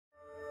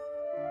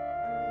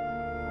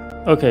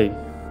Okay,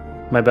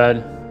 my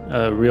bad.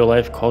 Real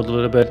life called a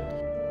little bit.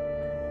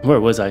 Where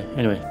was I?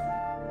 Anyway.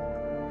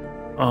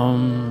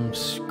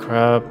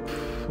 Scrap.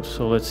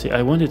 So let's see.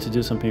 I wanted to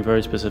do something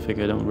very specific.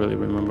 I don't really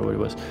remember what it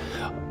was.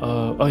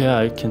 Oh yeah,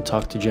 I can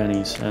talk to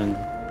Jennings and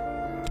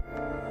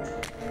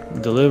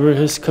deliver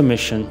his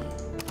commission.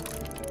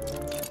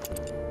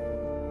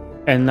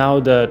 And now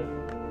that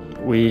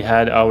we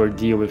had our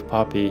deal with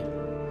Poppy,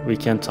 we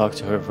can talk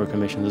to her for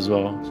commissions as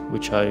well,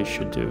 which I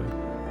should do.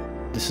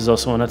 This is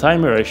also on a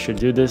timer. I should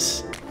do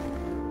this.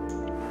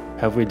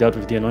 Have we dealt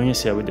with the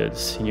annoyance? Yeah, we did.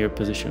 Senior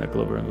position at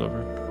Glover and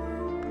Glover.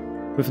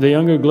 With the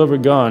younger Glover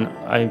gone,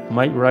 I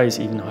might rise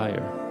even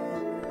higher.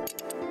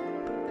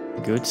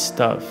 Good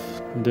stuff.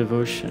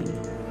 Devotion.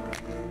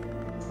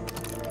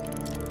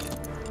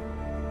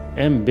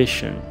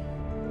 Ambition.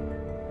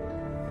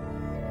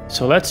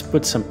 So let's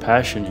put some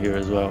passion here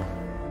as well.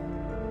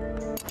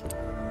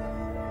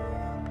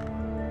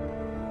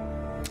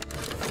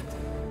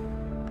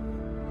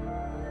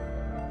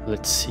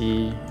 Let's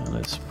see.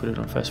 Let's put it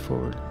on fast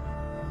forward.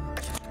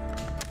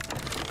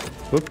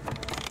 Whoop.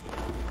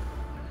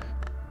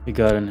 We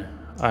got an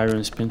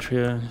Iron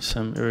Spintria,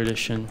 some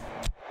Erudition,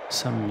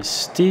 some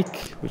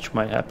Mystique, which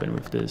might happen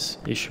with this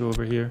issue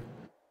over here.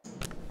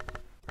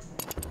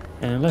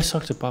 And let's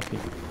talk to Poppy.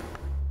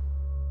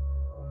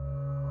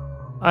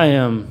 I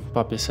am,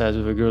 Poppy says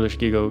with a girlish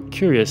giggle,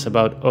 curious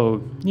about,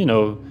 oh, you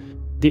know,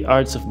 the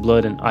arts of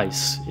blood and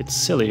ice. It's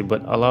silly,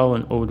 but allow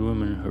an old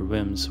woman her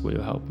whims. Will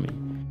you help me?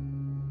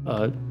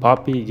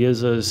 Poppy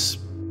gives us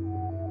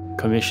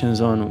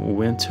commissions on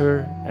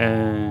Winter,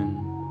 and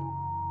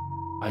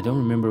I don't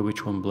remember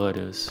which one blood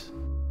is.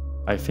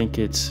 I think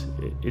it's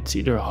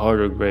either Heart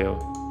or Grail.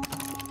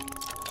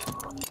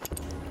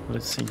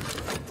 Let's see.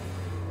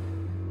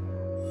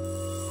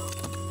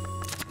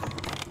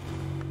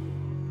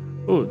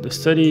 Oh, the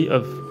study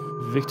of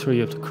Victory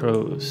of the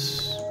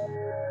Crowns,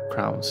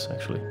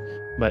 actually,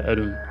 by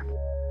Arum.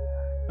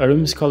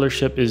 Arum's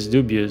scholarship is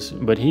dubious,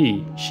 but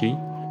she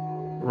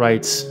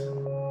writes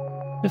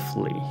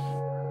swiftly.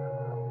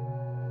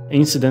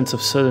 Incidents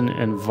of sudden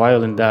and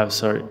violent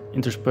deaths are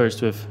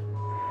interspersed with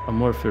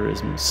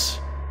amorphisms.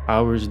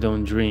 Hours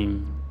don't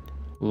dream,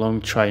 long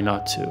try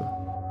not to.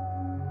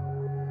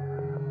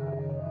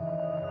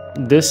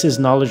 This is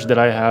knowledge that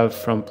I have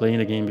from playing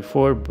the game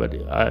before, but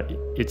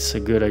it's a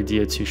good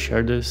idea to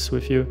share this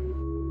with you.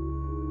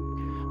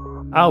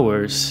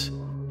 Hours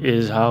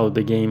is how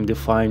the game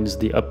defines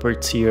the upper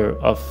tier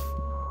of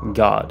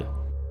God.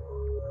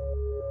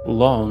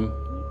 Long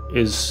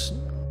is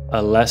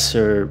a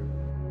lesser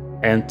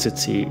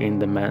entity in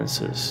the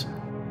Manses.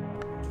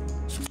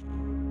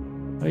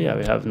 Oh yeah,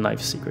 we have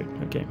Knife Secret.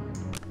 Okay,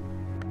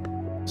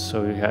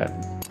 so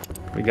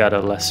we got a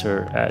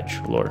lesser edge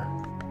lore,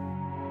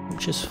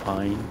 which is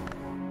fine.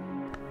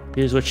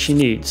 Here's what she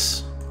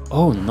needs.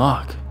 Oh,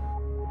 knock.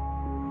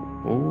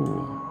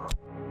 Oh,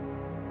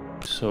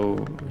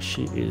 so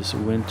she is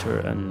Winter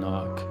and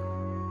knock.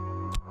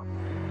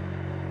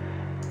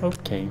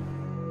 Okay.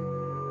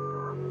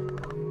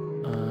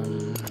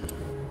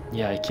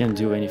 Yeah, I can't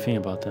do anything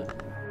about that.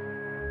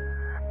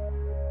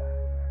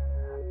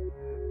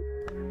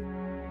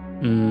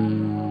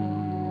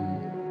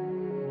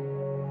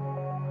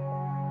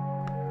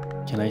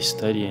 Can I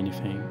study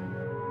anything?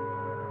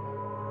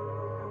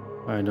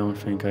 I don't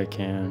think I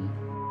can.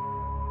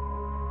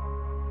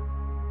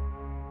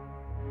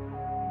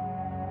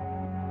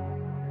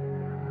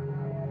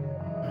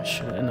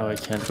 No, I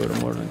can't go to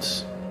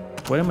Morlands.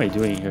 What am I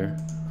doing here?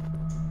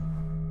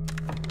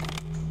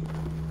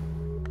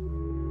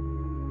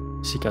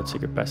 Seek out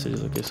secret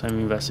passages. Okay, so I'm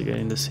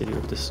investigating the city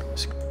with this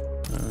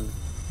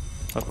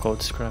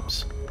occult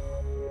scraps.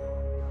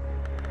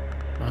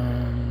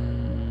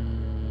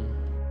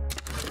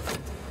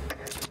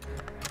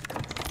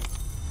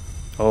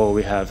 Oh,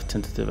 we have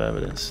tentative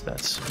evidence.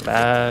 That's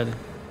bad.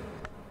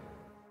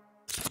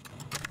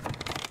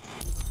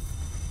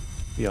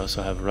 We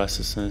also have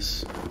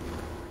restlessness.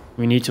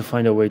 We need to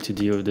find a way to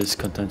deal with this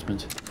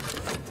contentment.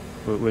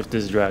 With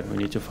this dread, we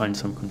need to find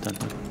some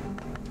contentment.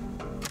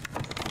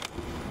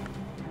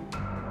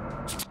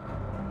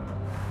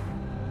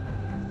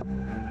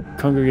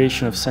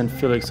 Congregation of St.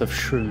 Felix of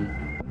Shroom.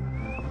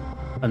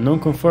 A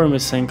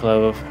nonconformist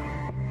enclave of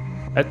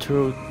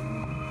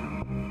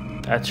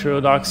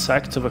heterodox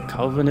sect of a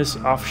Calvinist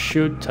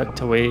offshoot tucked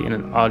away in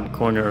an odd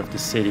corner of the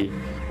city.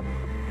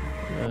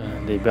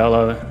 They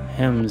bellow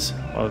hymns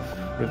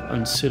with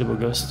unsuitable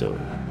gusto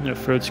in a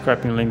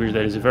throat-scraping language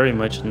that is very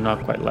much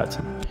not quite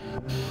Latin.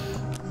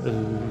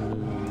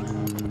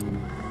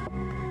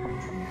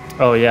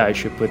 Oh yeah, I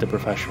should put the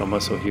professional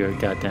muscle here,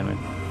 god damn it.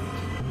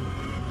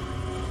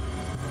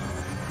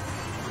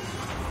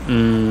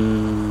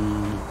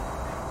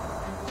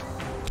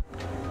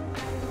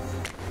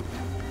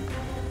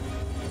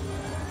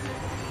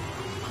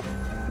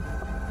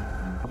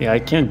 Yeah, I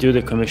can't do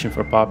the commission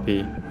for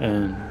Poppy,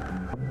 and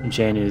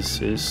Jane is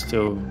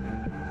still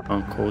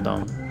on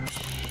cooldown.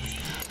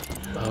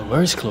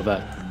 Where is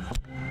Clovet?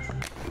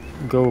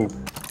 Go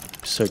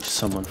search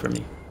someone for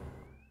me.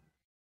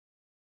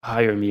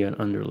 Hire me an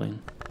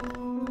underling.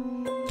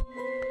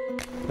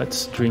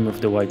 Let's dream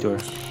of the white door.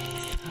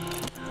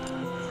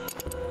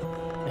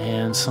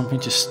 And something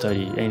to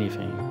study,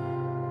 anything.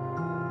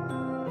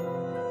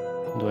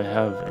 Do I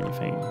have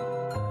anything?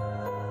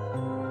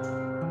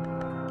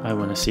 I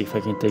want to see if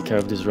I can take care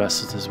of this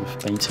restlessness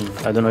with painting.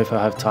 I don't know if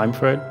I have time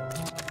for it,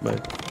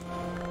 but...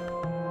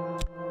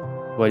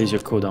 What is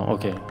your cooldown?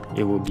 Okay,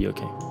 it will be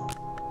okay.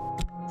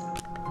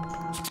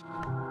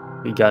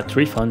 We got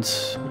 3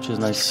 funds, which is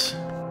nice.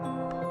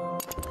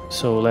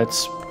 So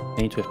let's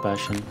paint with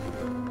passion.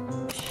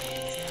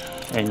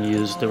 And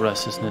use the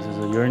restlessness as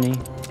a yearning.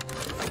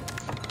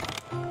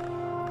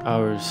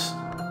 Our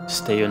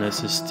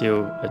staleness is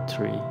still at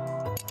 3.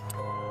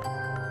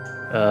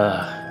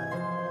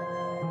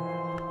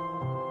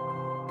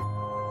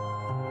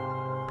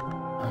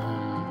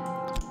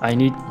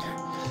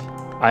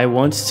 I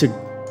want to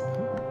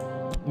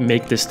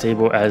make this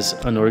table as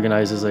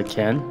unorganized as I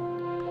can,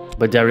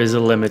 but there is a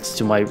limit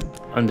to my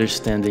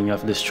understanding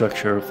of the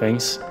structure of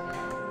things.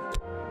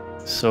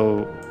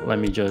 So let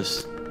me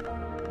just...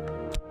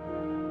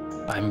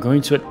 I'm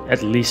going to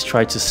at least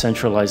try to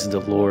centralize the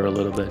lore a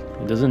little bit.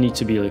 It doesn't need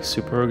to be like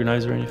super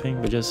organized or anything,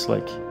 but just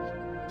like...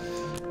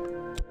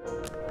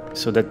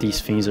 so that these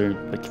things are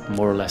like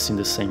more or less in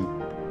the same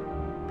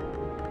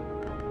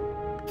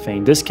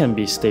thing. This can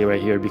be stay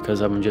right here because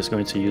I'm just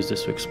going to use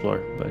this to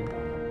explore, but...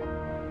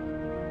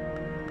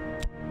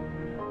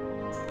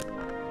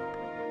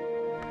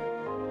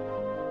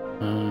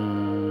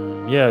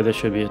 yeah, that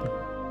should be it.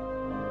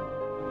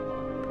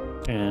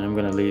 And I'm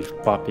gonna leave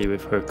Poppy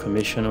with her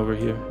commission over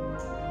here.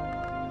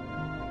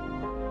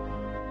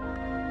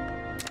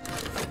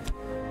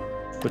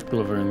 Put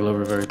Glover and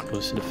Glover very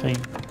close to the thing.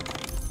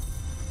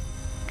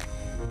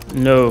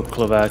 No,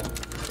 Clovat.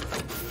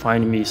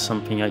 Find me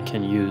something I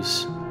can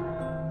use.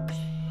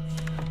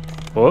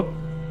 Oh.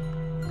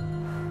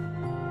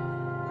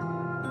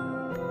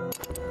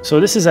 So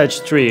this is edge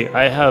 3.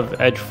 I have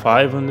edge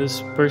 5 on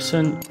this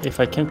person. If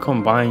I can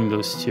combine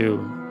those two,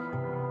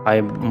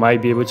 I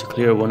might be able to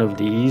clear one of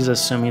these,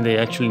 assuming they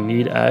actually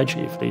need edge.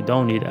 If they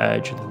don't need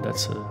edge, then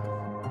that's a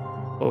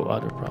whole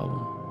other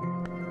problem.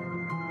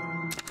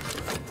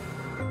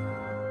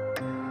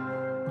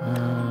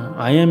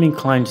 I am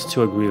inclined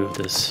to agree with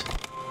this.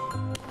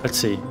 Let's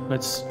see.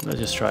 Let's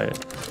just try it.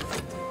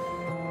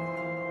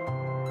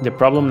 The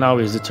problem now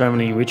is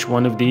determining which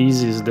one of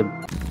these is the...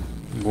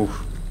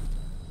 Oof.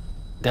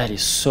 That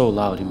is so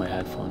loud in my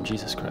headphone.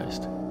 Jesus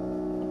Christ.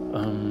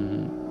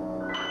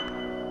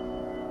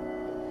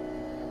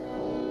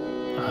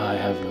 I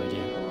have no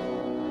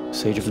idea.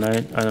 Sage of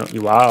Night. I don't.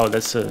 Wow,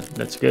 that's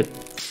good.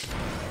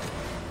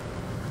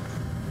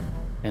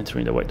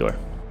 Entering the white door.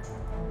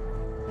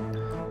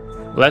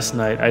 Last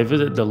night, I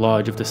visited the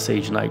lodge of the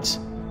Sage Knights.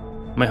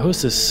 My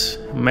hostess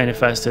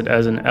manifested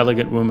as an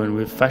elegant woman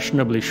with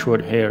fashionably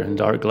short hair and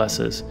dark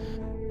glasses.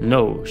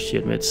 No, she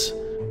admits,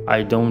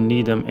 I don't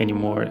need them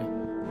anymore.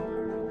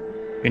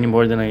 Any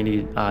more than I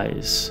need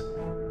eyes.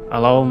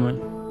 Allow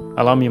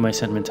me my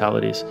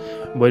sentimentalities,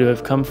 but you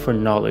have come for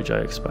knowledge,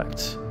 I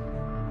expect.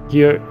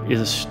 Here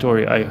is a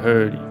story I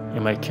heard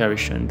in my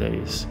Carishan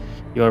days.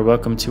 You are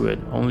welcome to it.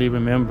 Only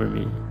remember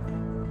me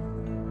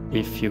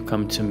if you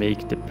come to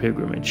make the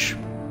pilgrimage.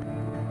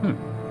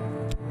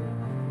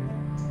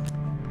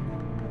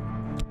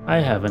 I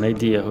have an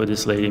idea who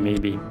this lady may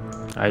be.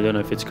 I don't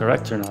know if it's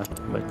correct or not,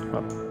 but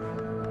well.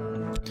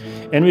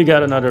 And we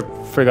got another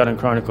Forgotten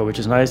Chronicle, which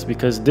is nice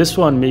because this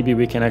one maybe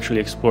we can actually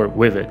explore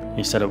with it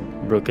instead of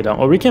break it down.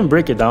 Or we can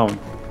break it down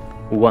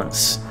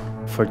once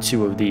for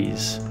 2 of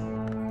these.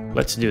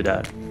 Let's do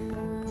that.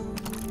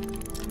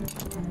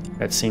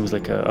 That seems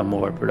like a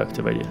more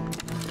productive idea.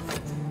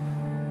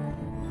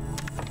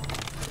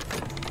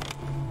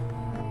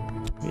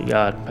 We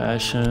got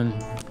passion,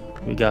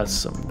 we got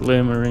some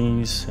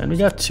glimmerings, and we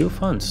got 2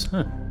 funds.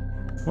 Huh.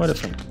 What a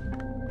thing.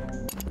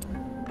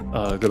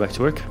 Go back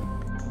to work.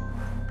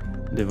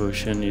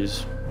 Devotion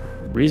is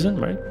reason,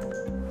 right?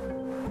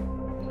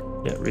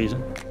 Yeah,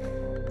 reason.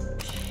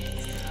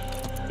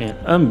 And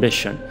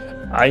ambition.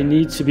 I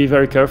need to be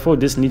very careful.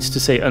 This needs to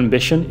say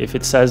ambition. If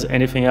it says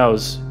anything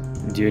else,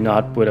 do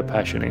not put a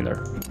passion in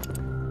there.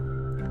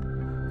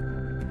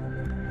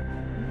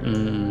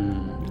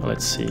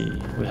 Let's see.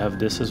 We have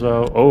this as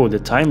well. Oh, the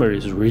timer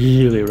is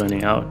really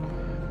running out.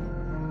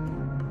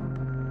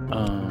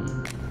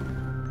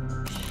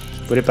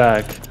 Put it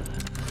back.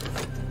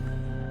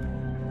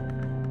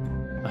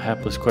 A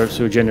hapless corpse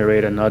will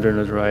generate another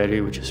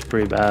notoriety, which is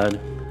pretty bad.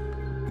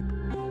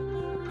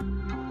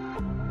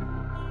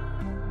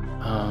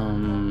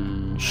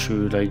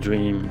 Should I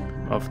dream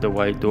of the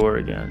white door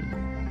again?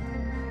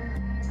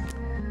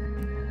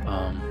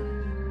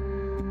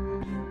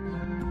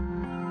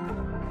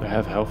 I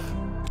have health.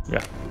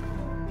 Yeah.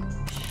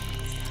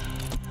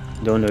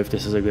 Don't know if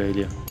this is a good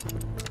idea.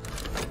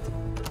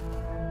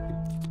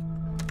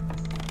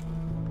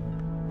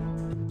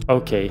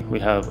 Okay, we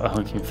have a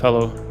hunking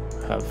fellow.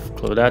 Have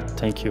Claudette,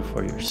 thank you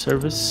for your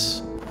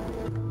service.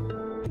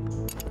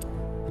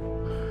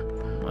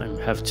 I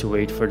have to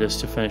wait for this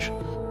to finish.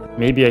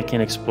 Maybe I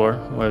can explore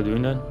while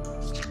doing that.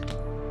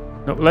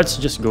 No, let's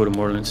just go to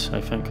Moorlands,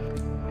 I think.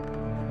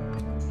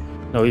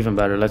 No, even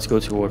better. Let's go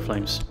to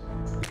Warflames.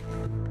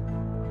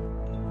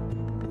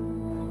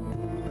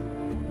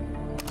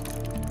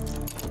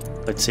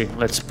 Let's see.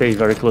 Let's pay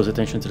very close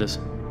attention to this.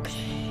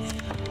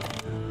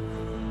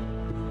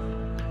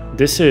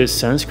 This is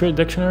Sanskrit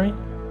dictionary.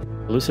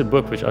 A lucid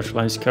book which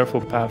outlines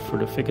careful path through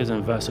the thickest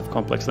and vast of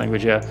complex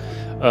language.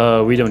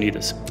 Yeah, we don't need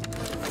this.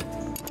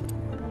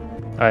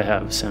 I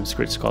have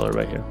Sanskrit Scholar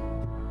right here.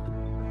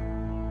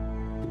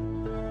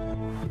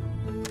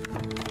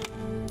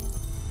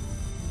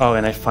 Oh,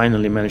 and I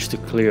finally managed to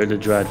clear the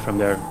dread from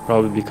there,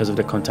 probably because of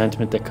the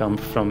contentment that comes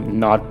from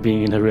not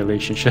being in a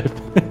relationship.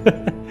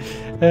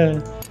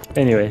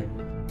 Anyway.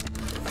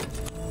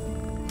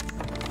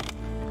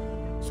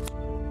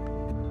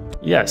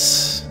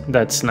 Yes,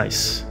 that's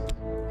nice.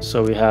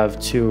 So we have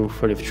 2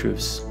 furtive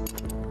truths.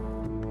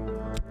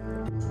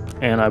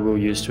 And I will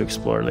use to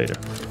explore later,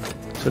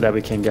 so that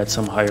we can get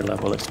some higher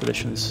level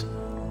expeditions.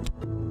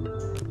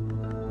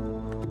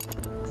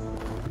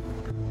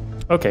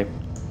 Okay,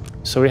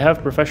 so we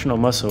have Professional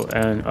Muscle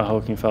and a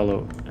Hulking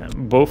Fellow.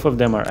 Both of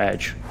them are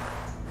Edge.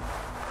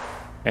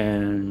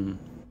 And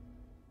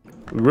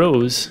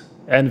Rose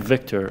and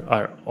Victor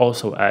are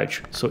also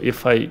Edge. So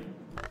if I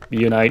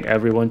unite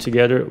everyone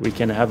together, we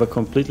can have a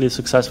completely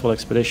successful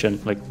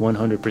expedition, like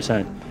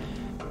 100%.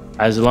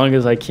 As long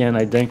as I can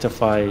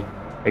identify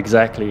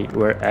exactly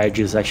where Edge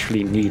is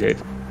actually needed,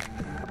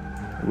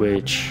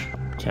 which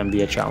can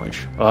be a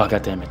challenge. Oh,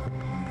 god damn it.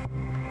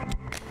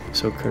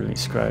 So currently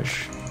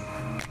scratch.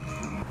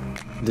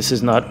 This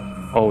is not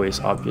always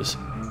obvious.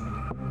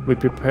 We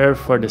prepare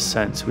for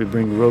descent. We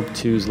bring rope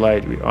 2's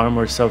light. We arm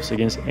ourselves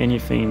against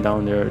anything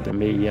down there that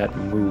may yet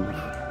move.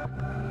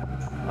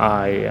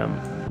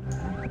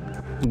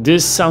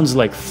 This sounds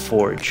like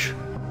Forge.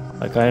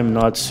 Like, I am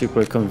not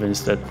super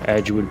convinced that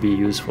Edge would be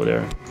useful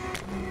there.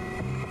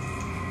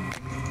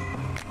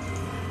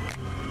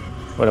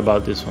 What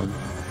about this one?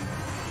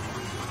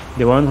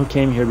 The one who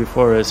came here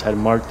before us had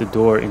marked the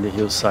door in the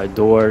hillside.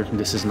 Door,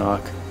 this is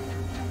knock.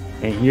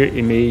 And here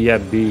it may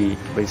yet be,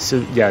 but it's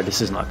still, yeah, this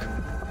is knock.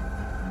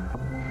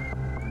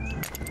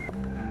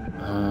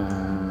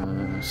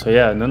 So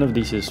yeah, none of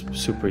these is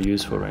super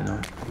useful right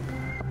now.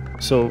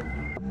 So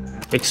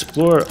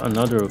explore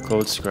another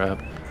code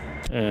scrap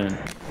and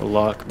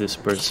lock this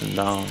person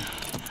down.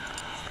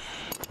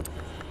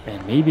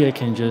 And maybe I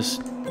can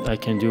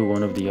do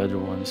one of the other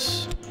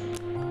ones.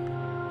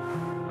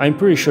 I'm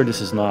pretty sure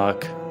this is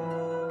knock.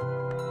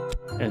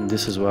 And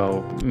this as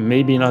well.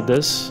 Maybe not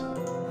this.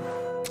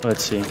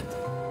 Let's see.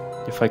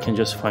 If I can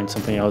just find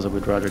something else, I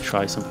would rather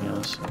try something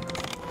else.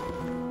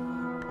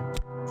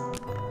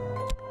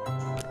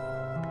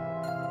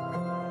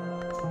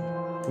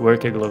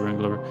 Work a Glover and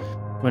Glover.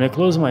 When I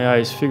close my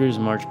eyes, figures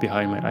march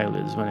behind my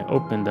eyelids. When I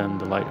open them,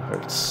 the light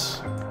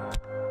hurts.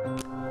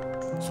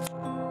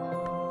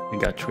 We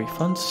got 3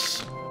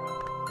 funds.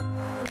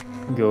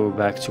 Go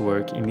back to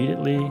work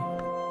immediately.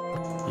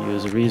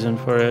 Use a reason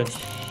for it.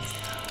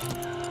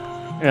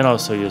 And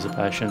also use a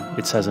passion.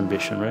 It says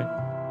ambition, right?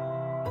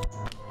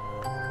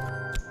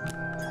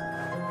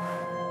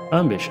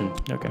 Ambition,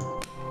 okay.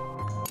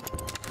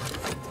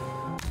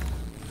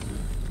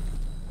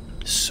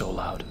 So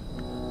loud.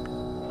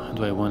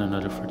 Do I want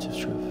another Fortune's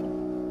Truth?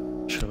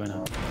 Sure, why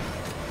not?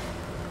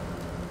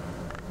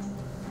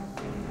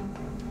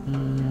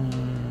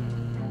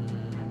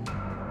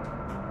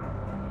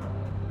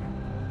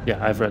 Yeah,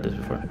 I've read this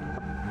before.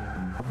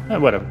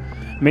 Whatever.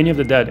 Many of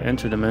the dead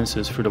enter the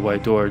menses through the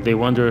wide door. They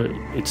wander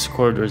its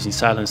corridors in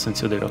silence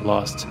until they are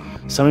lost.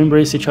 Some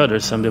embrace each other,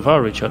 some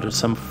devour each other,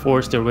 some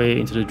force their way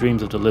into the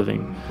dreams of the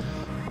living.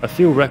 A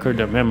few record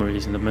their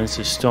memories in the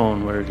menses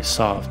stone where it is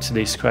soft.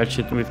 They scratch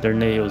it with their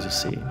nails, you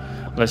see.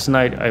 Last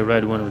night I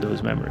read one of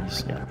those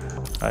memories. Yeah,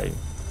 I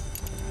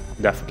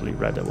definitely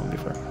read that one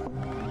before.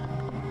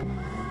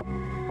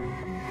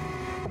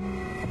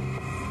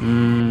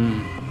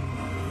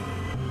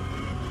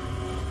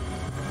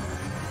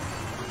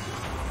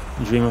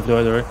 Dream of the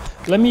other.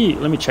 Let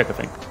me check a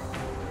thing.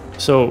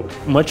 So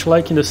much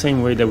like in the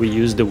same way that we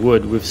use the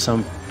wood with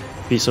some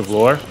piece of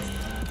lore.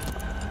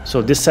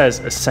 So this says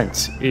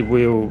ascent. It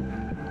will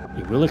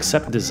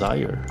accept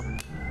desire.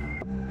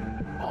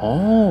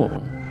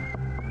 Oh.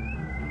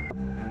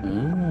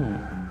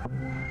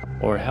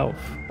 Or health.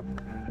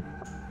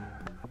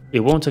 It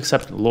won't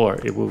accept lore.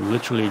 It will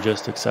literally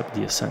just accept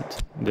the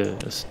ascent, the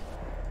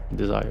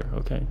desire.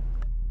 Okay.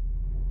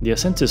 The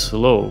ascent is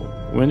slow.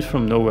 Wind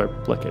from nowhere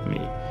pluck at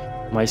me.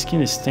 My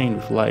skin is stained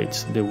with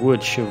light. The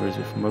wood shivers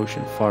with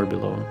motion far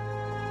below.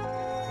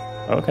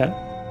 Okay.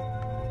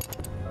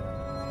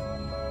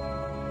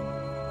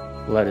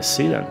 Let us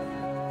see then.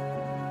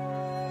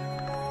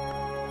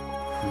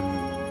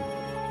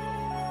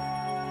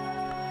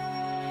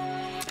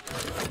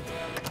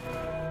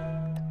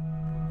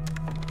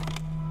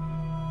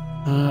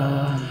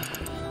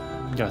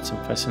 Got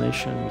some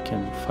fascination. We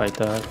can fight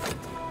that.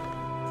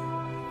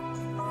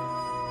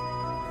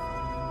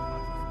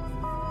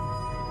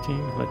 Okay,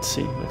 let's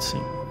see.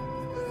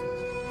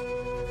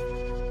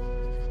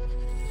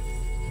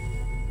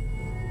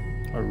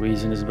 Our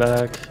reason is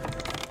back.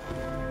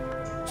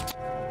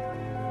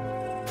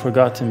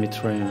 Forgotten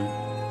Betrayal.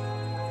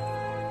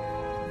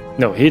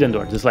 No, hidden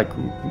door. Just like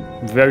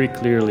very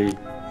clearly,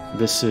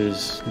 this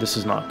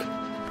is knock.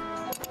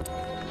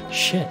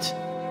 Shit.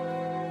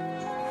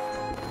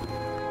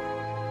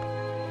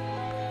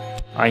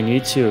 I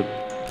need to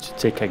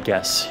take a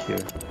guess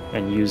here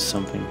and use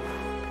something.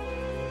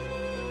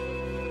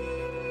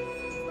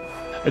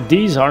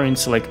 These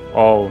aren't like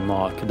all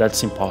knock.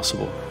 That's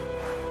impossible.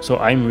 So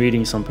I'm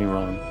reading something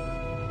wrong.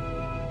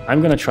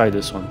 I'm gonna try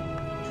this one.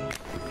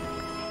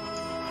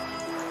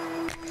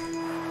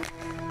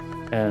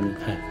 And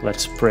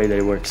let's pray that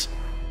it works.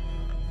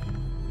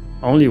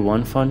 Only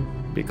one fun,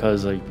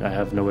 because I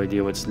have no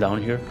idea what's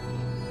down here.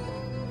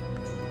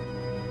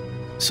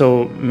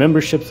 So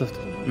membership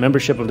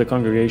of the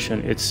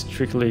congregation, it's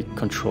strictly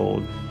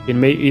controlled. It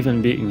may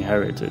even be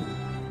inherited.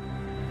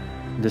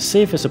 The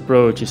safest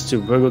approach is to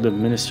burgle the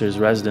minister's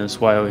residence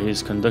while he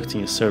is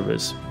conducting a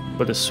service,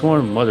 but the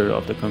sworn mother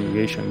of the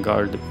congregation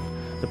guard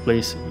the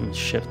place in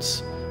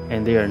shifts,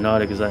 and they are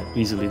not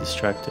easily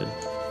distracted.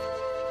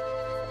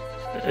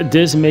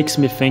 This makes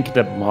me think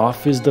that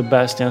moth is the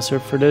best answer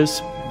for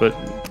this, but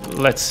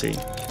let's see.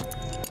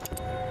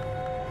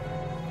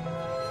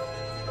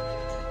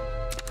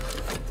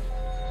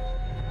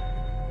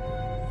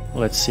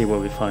 Let's see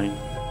what we find.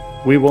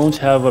 We won't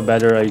have a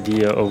better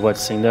idea of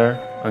what's in there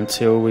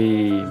until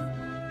we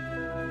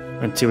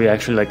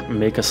actually like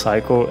make a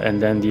cycle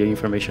and then the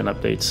information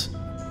updates.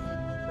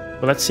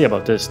 But let's see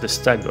about this, the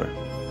stag door.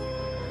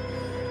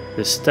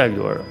 The stag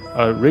door,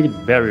 a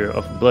rigged barrier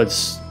of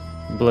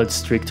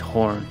blood-streaked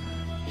horn,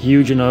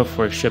 huge enough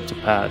for a ship to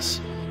pass.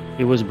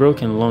 It was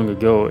broken long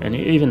ago, and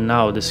even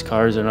now the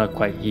scars are not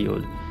quite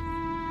healed.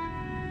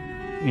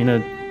 In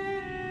a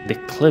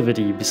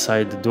declivity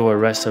beside the door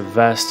rests a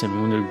vast and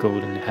wounded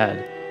golden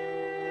head.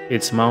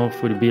 Its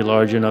mouth would be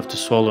large enough to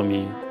swallow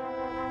me,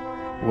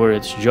 were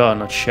its jaw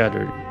not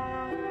shattered.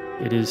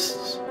 It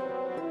is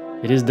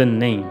the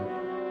name,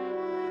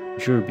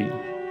 Jurby.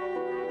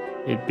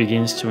 It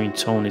begins to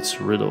intone its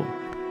riddle.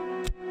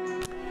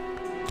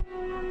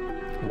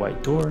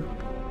 White door.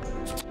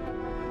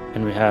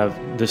 And we have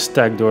the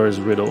stag door's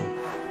riddle.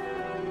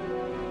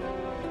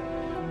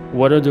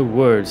 What are the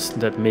words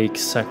that make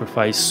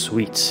sacrifice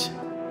sweet?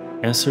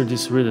 Answer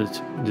this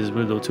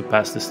riddle to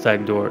pass the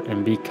stag door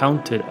and be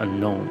counted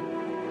unknown.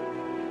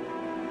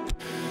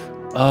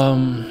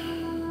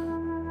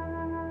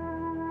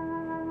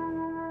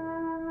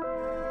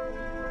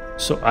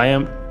 So I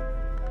am...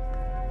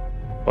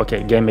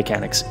 Okay, game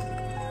mechanics.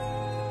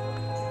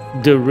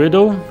 The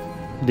riddle,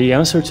 the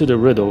answer to the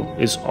riddle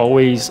is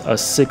always a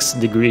 6th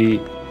degree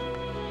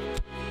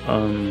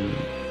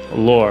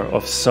lore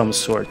of some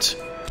sort.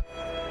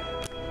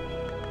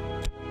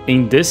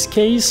 In this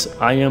case,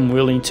 I am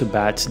willing to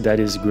bet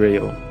that is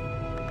Grail.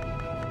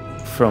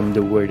 From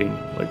the wording,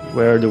 like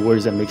where are the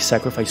words that make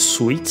sacrifice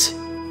sweet?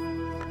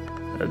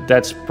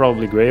 That's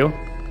probably Grail.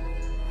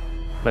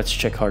 Let's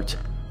check heart.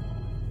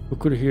 Who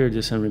could hear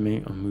this and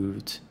remain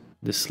unmoved?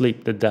 The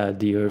sleep, the dead,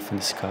 the earth and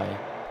the sky.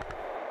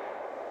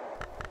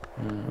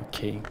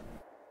 Okay.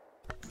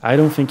 I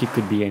don't think it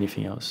could be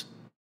anything else.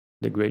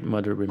 The Great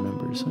Mother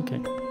remembers.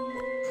 Okay.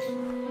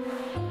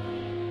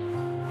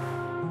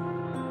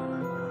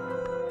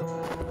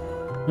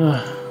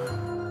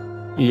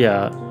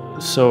 Yeah,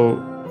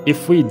 so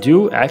if we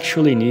do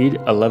actually need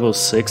a level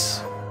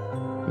 6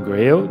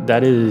 Grail,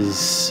 that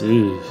is...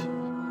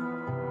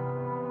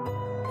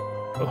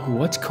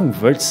 what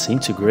converts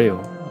into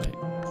Grail?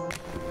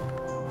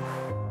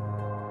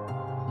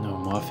 No,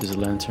 moth is a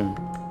lantern.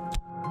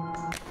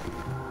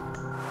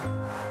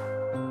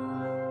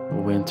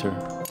 Winter.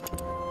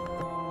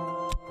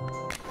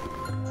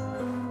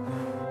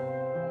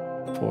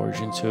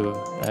 Forge into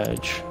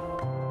edge.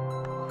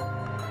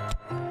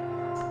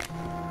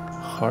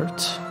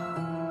 Heart?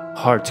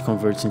 Heart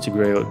converts into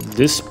Grail.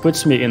 This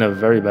puts me in a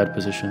very bad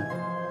position.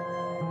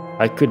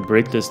 I could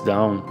break this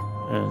down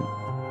and...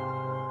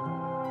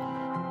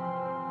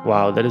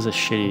 Wow, that is a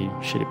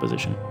shitty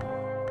position.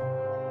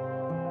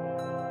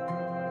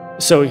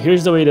 So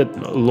here's the way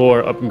that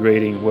lore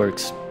upgrading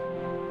works.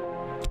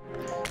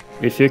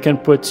 If you can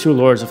put 2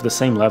 lores of the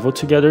same level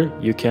together,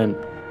 you can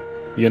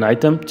unite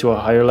them to a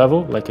higher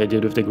level, like I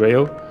did with the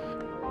Grail.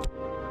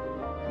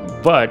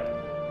 But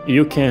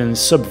you can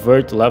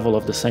subvert level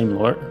of the same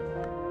lore.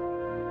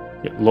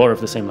 Yeah, lore of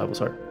the same level,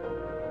 sorry.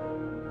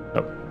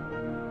 Oh.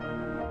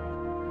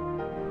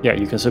 Yeah,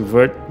 you can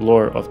subvert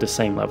lore of the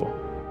same level.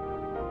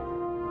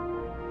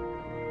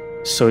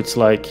 So it's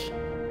like,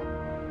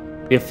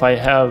 if I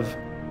have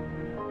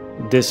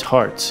this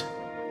heart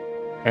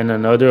and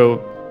another,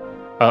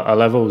 a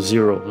level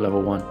 0,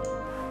 level 1,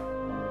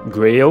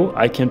 Grail,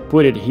 I can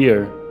put it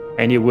here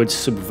and it would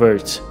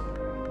subvert.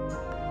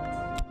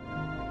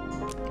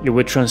 It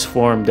would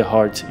transform the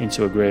heart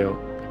into a Grail.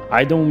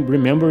 I don't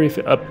remember if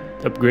it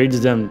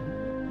upgrades them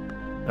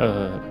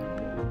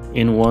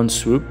in one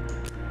swoop.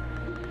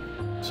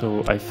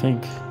 So I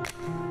think...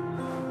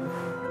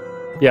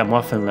 Yeah,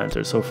 moth and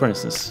lantern. So for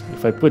instance,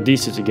 if I put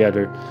these two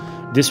together,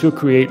 this will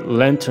create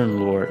lantern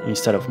lore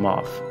instead of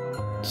moth.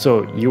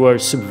 So you are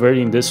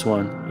subverting this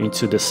one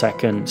into the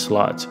second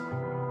slot.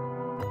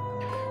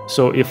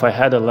 So if I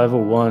had a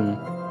level 1,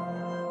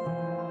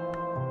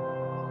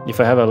 if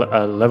I have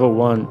a level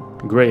 1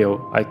 Grail,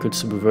 I could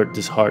subvert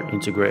this heart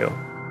into Grail.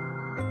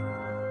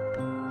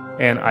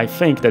 And I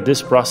think that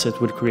this process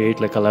would create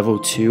like a level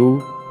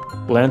 2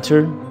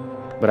 lantern,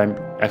 but I'm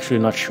actually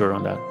not sure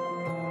on that.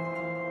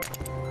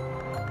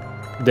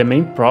 The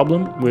main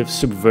problem with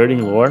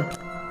subverting lore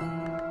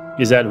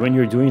is that when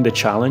you're doing the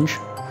challenge,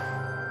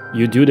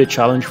 you do the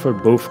challenge for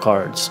both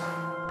cards.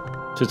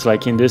 So it's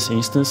like in this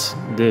instance,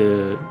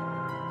 the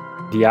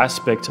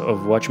aspect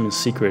of Watchman's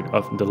Secret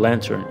of the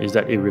lantern is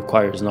that it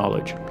requires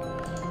knowledge.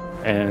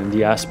 And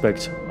the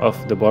aspect of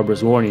the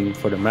Barbarous Warning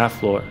for the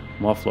moth lore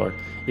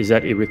is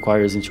that it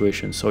requires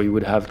intuition. So you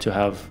would have to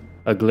have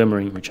a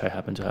glimmering, which I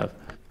happen to have,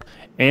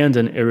 and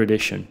an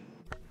erudition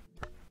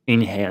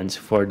in hand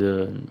for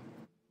the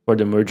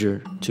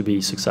merger to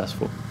be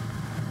successful.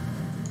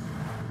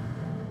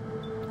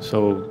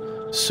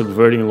 So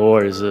subverting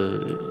lore is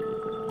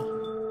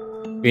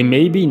it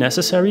may be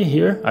necessary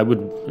here. I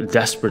would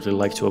desperately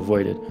like to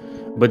avoid it,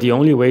 but the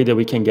only way that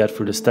we can get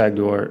through the stag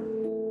door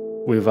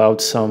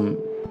without some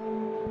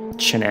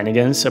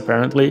shenanigans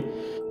apparently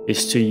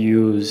is to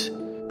use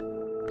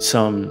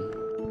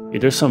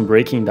either some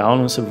breaking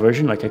down on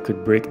subversion, like I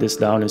could break this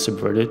down and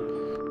subvert it,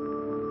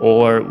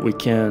 or we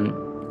can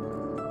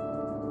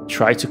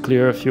try to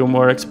clear a few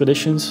more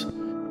expeditions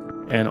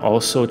and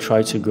also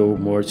try to go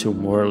more to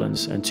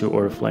Moorlands and to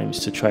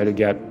Oriflames to try to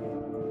get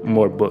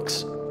more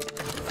books.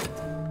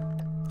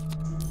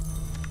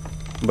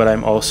 But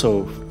I'm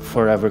also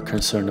forever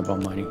concerned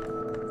about money.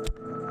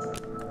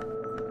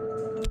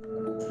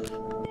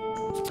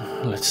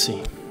 Let's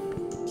see.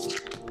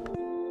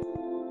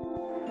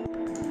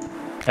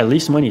 At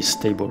least money is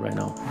stable right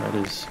now. That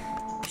is...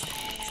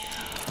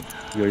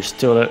 You're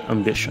still at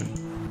ambition.